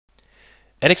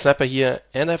ADXsniper here,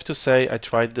 and I have to say I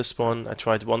tried this one. I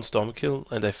tried one storm kill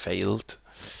and I failed.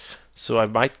 So I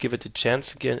might give it a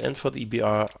chance again, and for the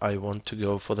EBR I want to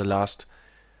go for the last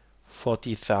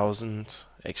 40,000,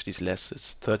 actually it's less,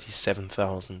 it's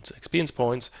 37,000 experience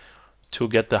points to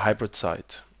get the hybrid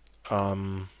sight.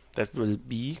 That will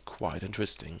be quite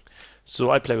interesting. So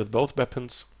I play with both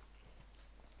weapons.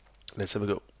 Let's have a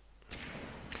go.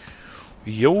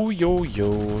 Yo, yo,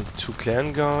 yo, 2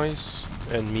 clan guys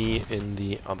and me in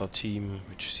the other team,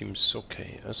 which seems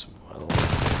okay as well.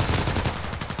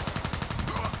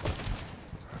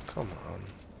 Come on.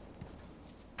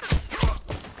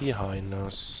 Behind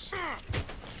us.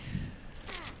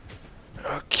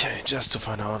 Okay, just to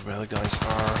find out where the guys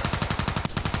are.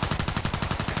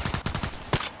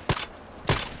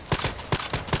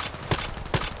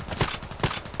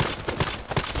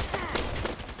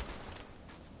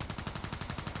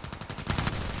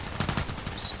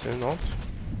 Still not.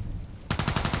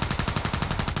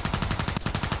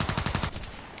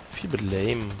 Feel a bit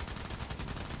lame.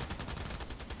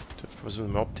 Was it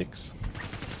with optics?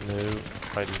 No,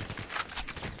 hiding.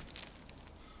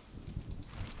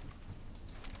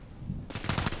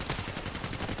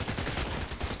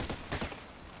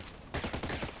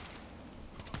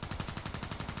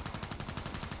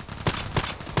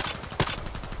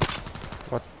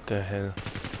 What the hell?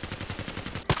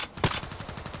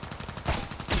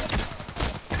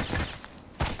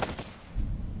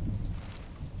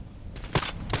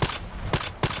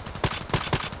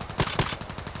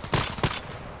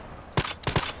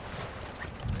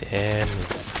 Damn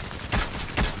it.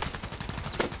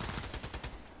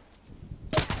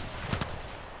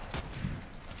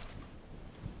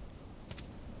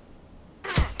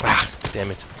 Ah,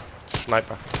 damn it.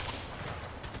 Sniper.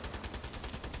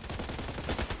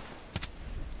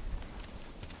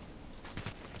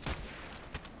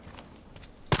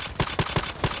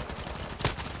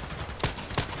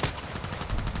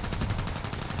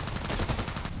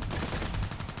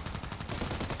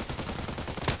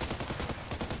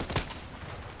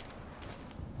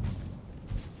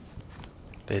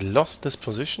 They lost this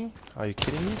position? Are you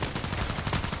kidding me?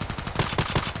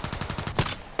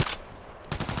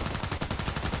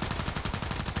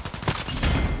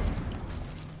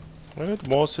 It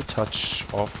was a touch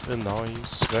of a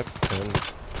nice weapon.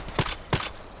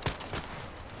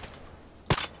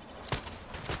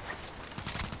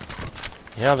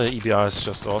 Yeah, the EBR is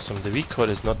just awesome. The recoil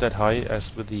is not that high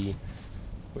as with the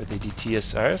DT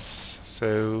SRS,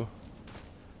 so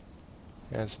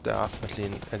that's definitely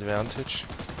an advantage.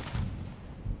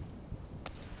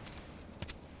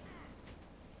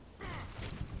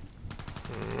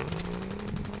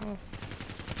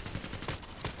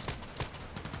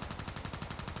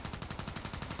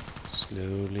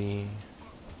 Slowly.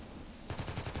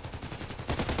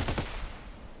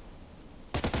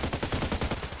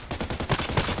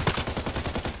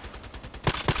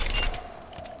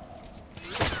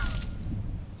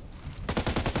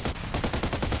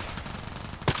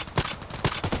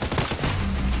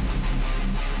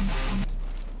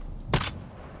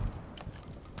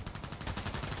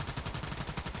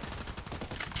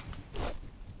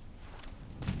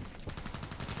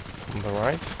 On the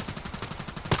right.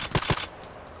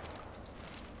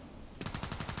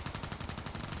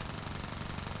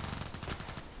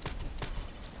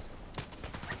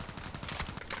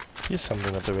 Here's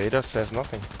something, but the radar says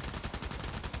nothing.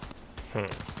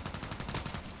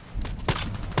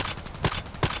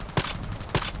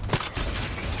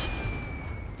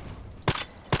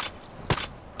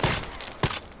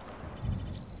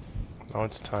 Now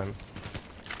it's time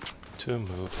to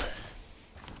move.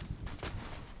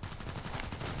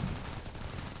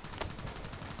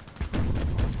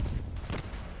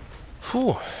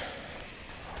 Whew.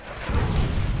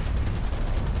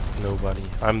 Nobody.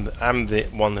 I'm the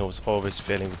one who was always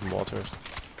failing with mortars.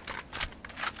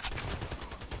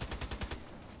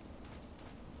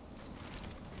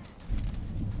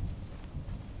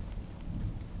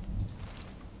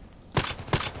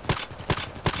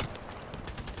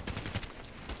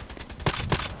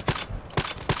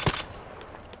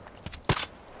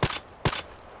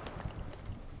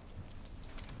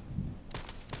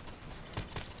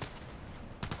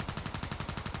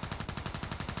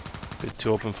 Bit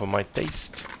too open for my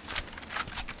taste.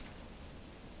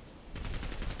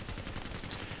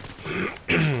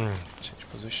 Change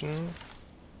position.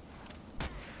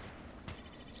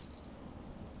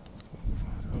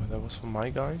 Oh, that was for my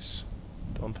guys?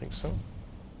 Don't think so.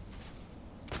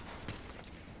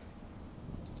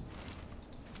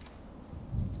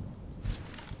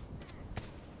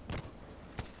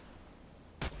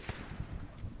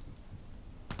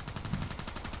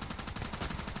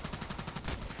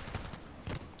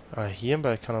 I hear him,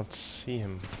 but I cannot see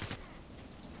him.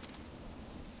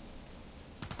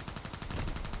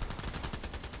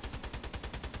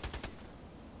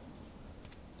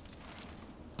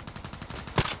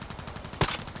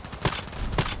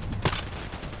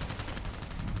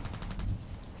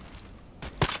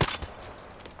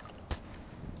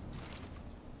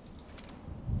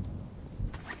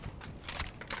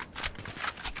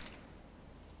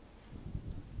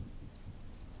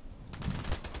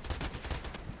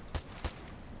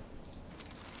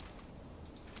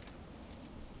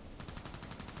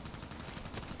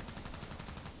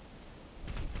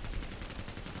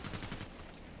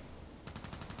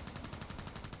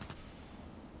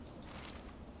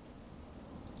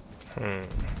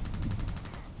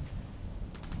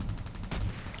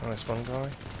 Oh, there's one guy.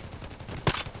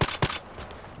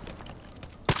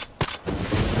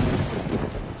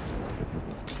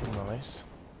 Okay, nice.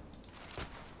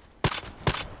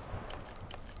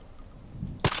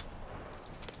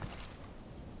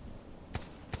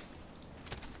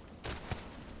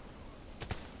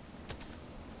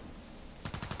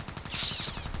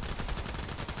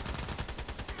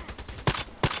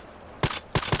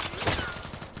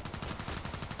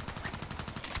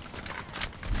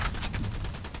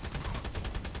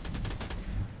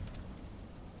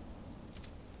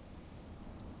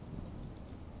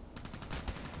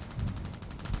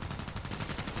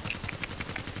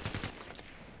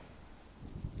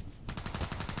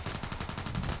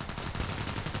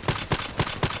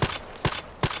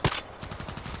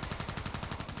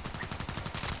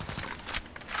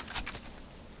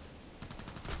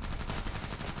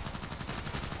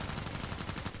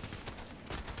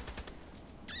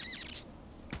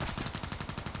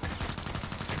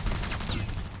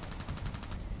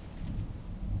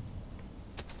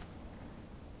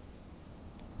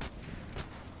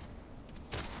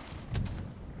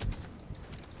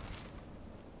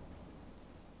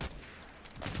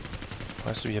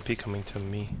 Why is the VIP coming to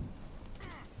me?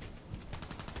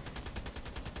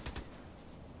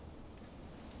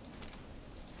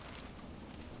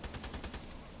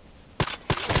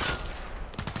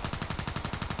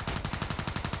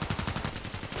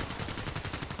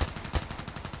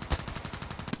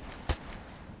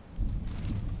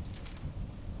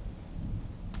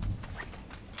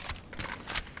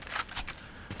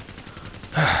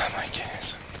 My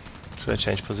goodness. Should I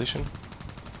change position?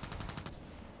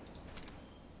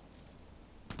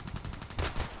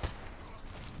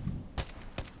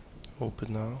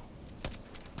 Open now.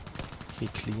 He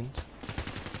cleaned.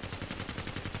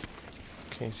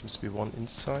 Okay, seems to be one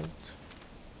inside.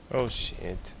 Oh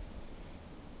shit.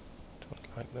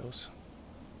 Don't like those.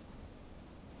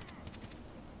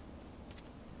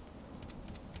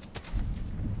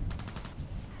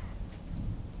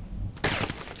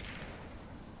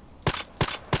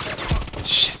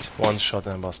 Shit, one shot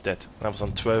and I was dead. I was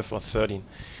on 12 or 13.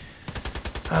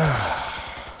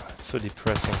 It's so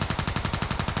depressing.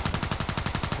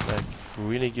 Like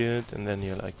really good, and then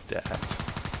you're like that.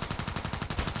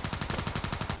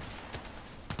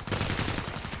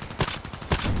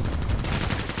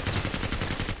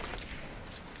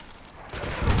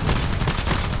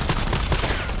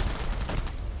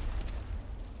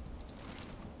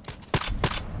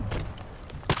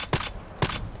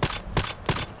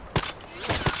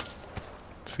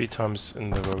 Three times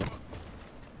in a row.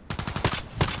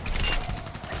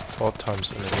 4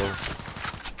 times in a row.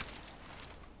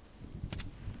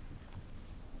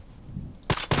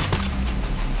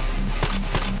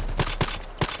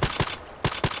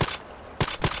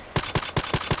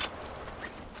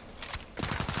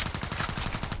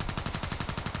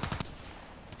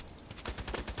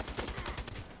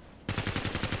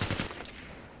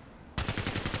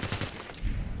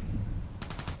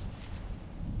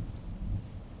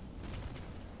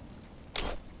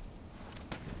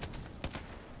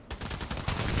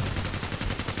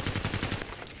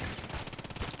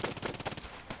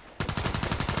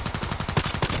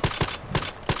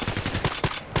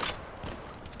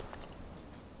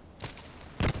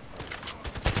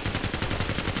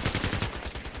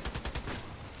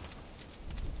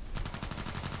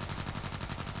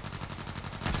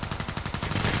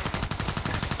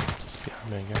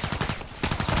 There you go.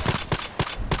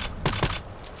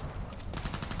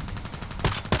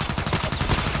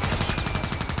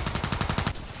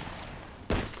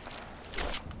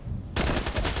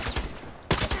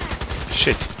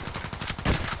 Shit.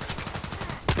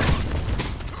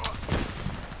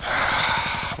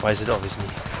 Why is it always me?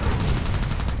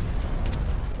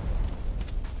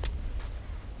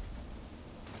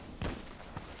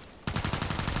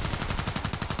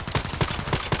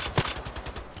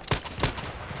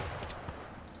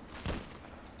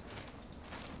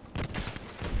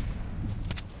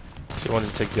 I wanted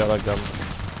to take the other gun.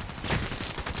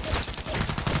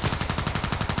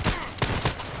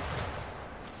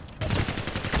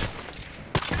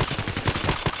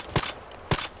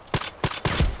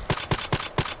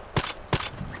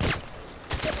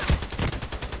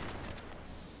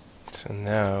 So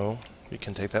now we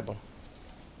can take that one.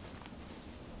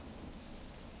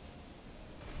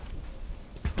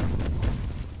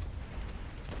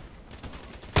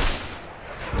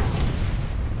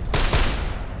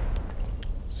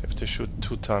 To shoot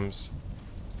 2 times.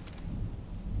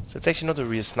 So it's actually not a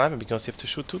real sniper because you have to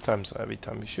shoot 2 times every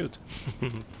time you shoot.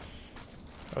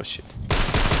 Oh shit.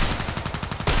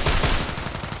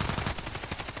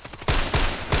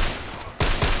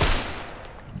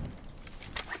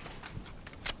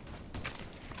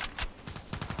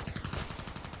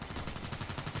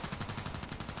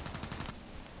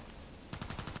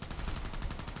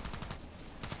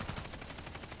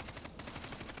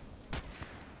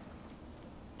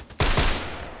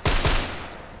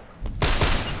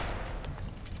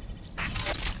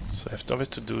 So I have always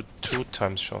to do 2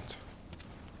 times shot.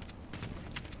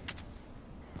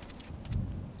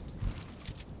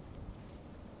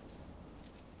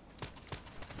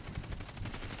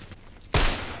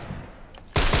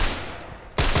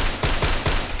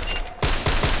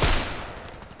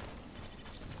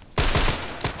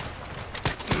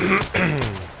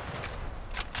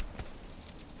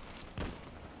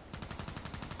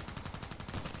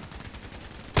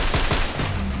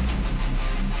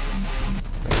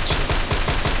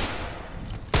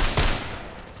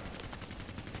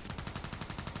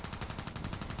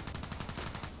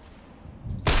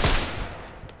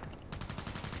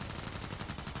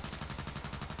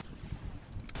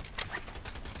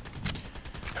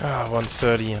 Ah,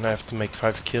 130, and I have to make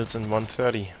 5 kills in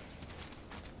 130.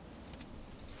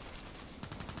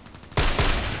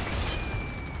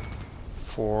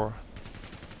 Four.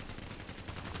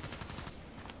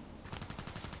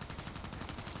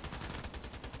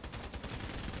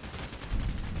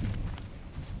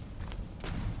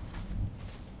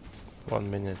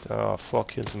 One minute. 4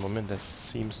 kills in 1 minute. That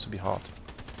seems to be hard.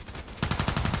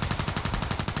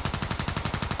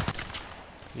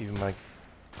 Even my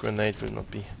grenade will not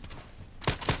be.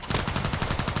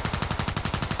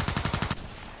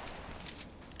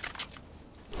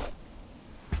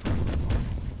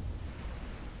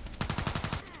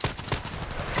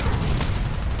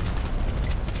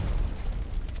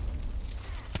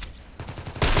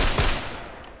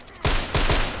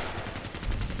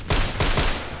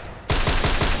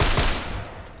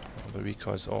 Oh, the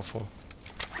recoil is awful.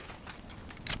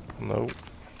 No.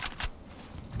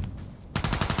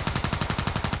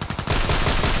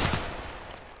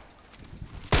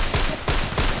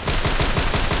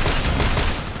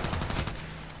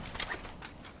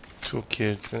 Two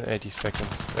kills in 80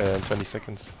 seconds, 20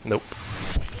 seconds. Nope.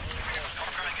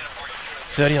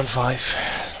 30 on 5.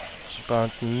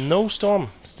 But no storm.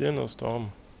 Still no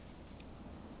storm.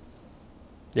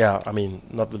 Yeah, I mean,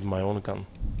 not with my own gun.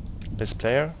 Best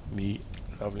player? Me.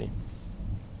 Lovely.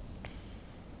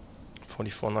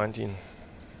 44-19.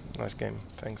 Nice game.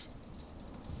 Thanks.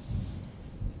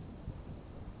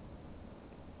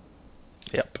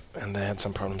 Yep, and they had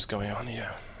some problems going on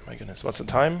here. My goodness. What's the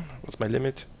time? What's my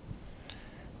limit?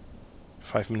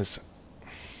 5 minutes.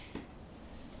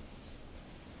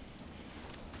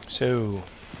 So,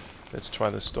 let's try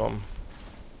the storm.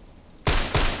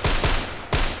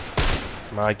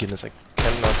 My goodness, I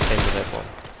cannot aim with that one.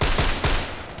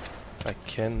 I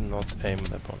cannot aim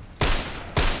with that one.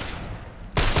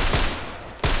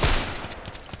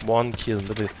 1 kill.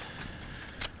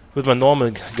 With my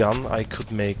normal gun, I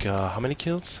could make how many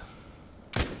kills?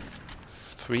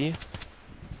 3.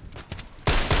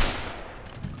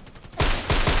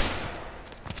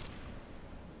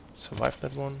 Survived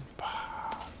that one.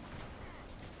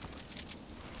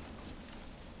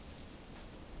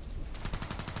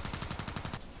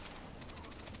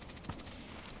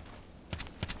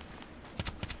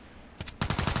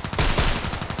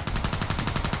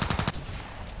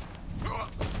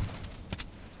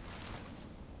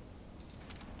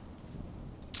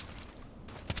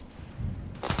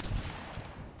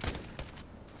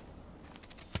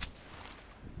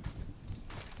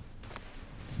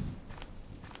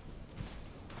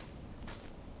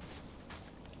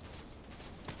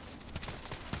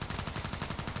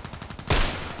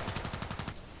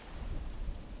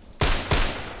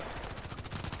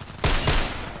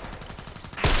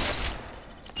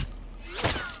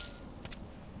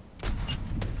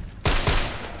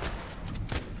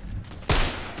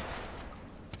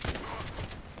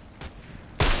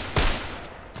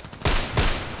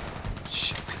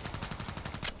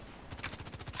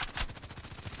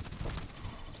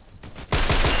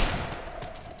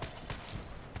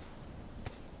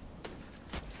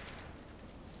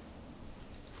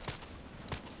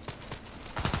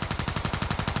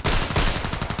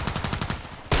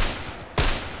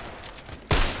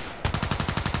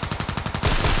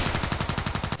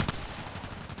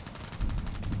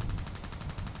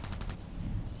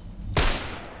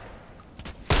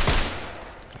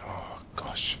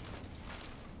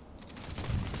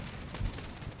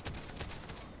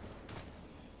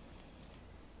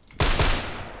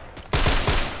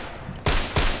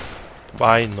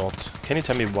 Why not? Can you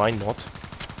tell me why not?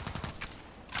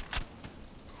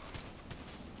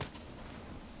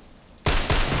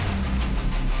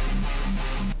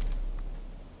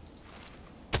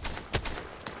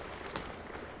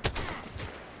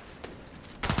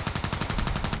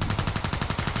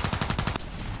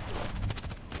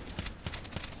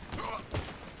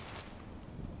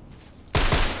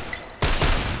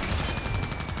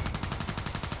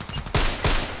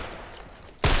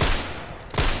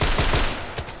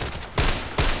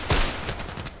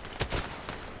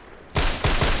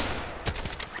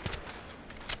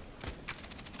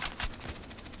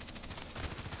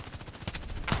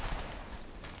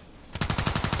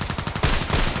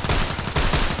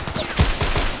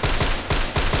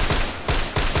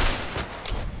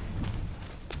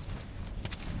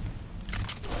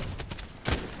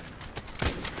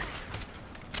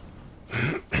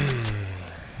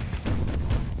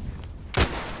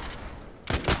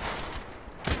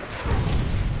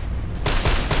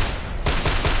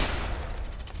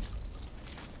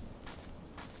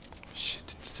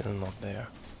 Still not there.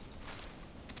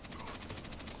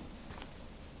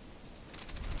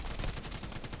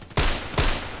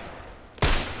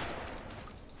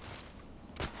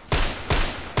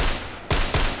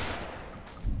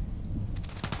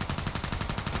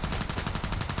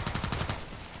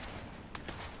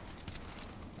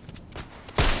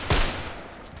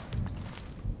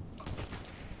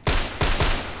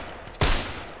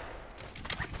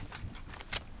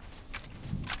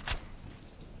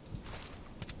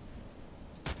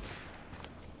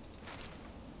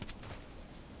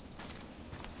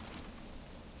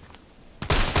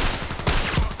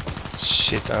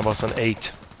 Shit, I was on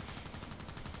 8.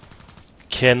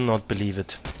 Cannot believe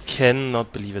it.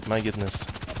 Cannot believe it, my goodness.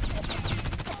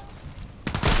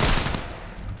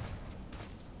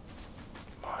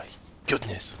 My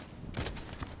goodness.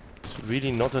 It's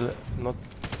really not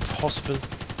possible.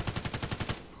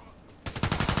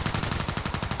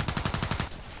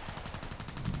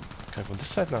 Okay, from this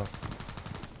side now.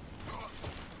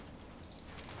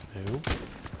 No.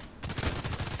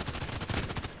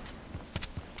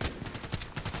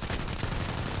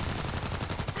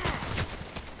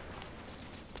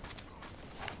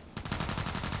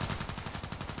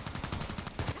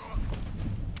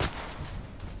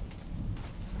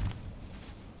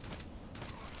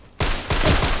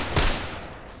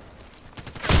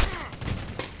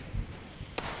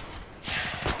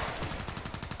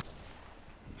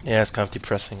 Yeah, it's kind of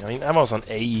depressing. I mean, I was on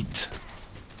 8.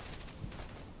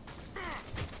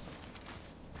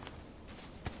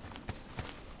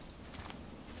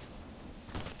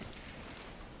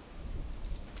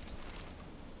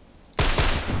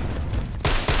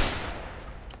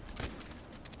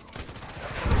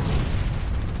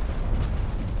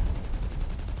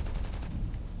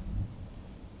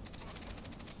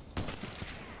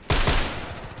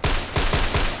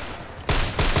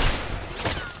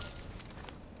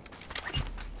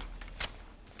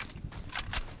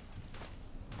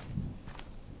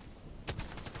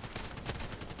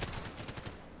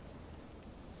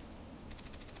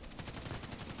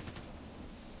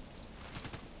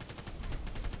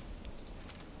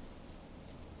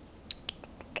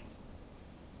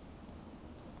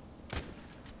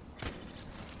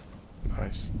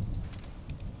 Nice.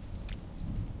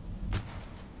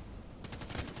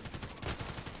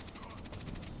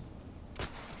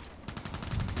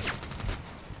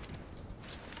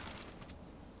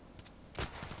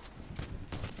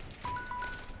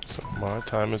 So my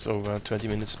time is over. 20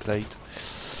 minutes played.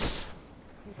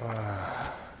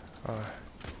 Yeah.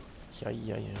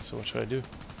 So what should I do?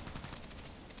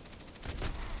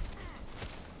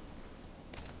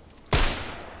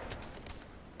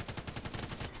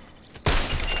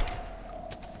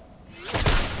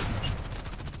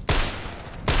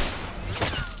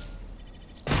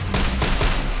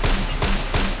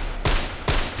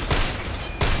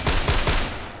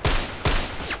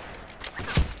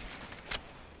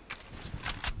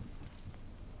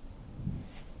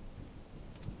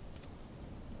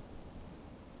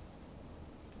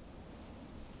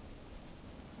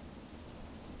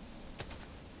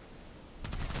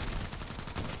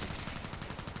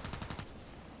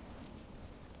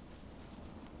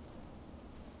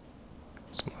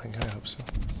 I hope so.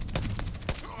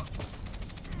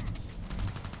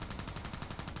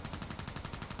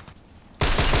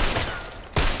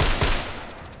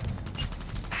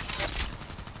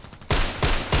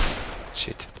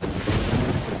 Shit.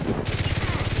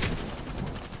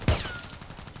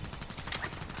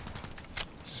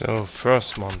 So,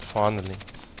 first one, finally.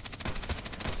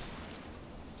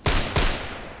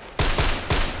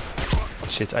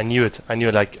 shit, I knew it. I knew,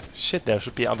 like, shit, there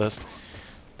should be others.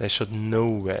 They should know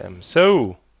where I am.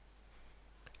 So,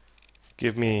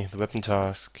 give me the weapon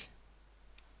task.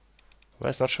 Why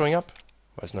is it not showing up?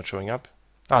 Why is it not showing up?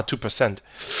 Ah, 2%.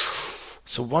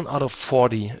 So 1 out of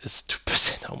 40 is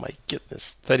 2%. Oh my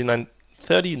goodness.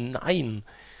 39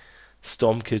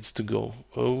 storm kills to go.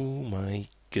 Oh my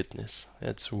goodness.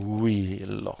 That's really a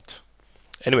lot.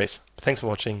 Anyways, thanks for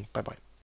watching. Bye bye.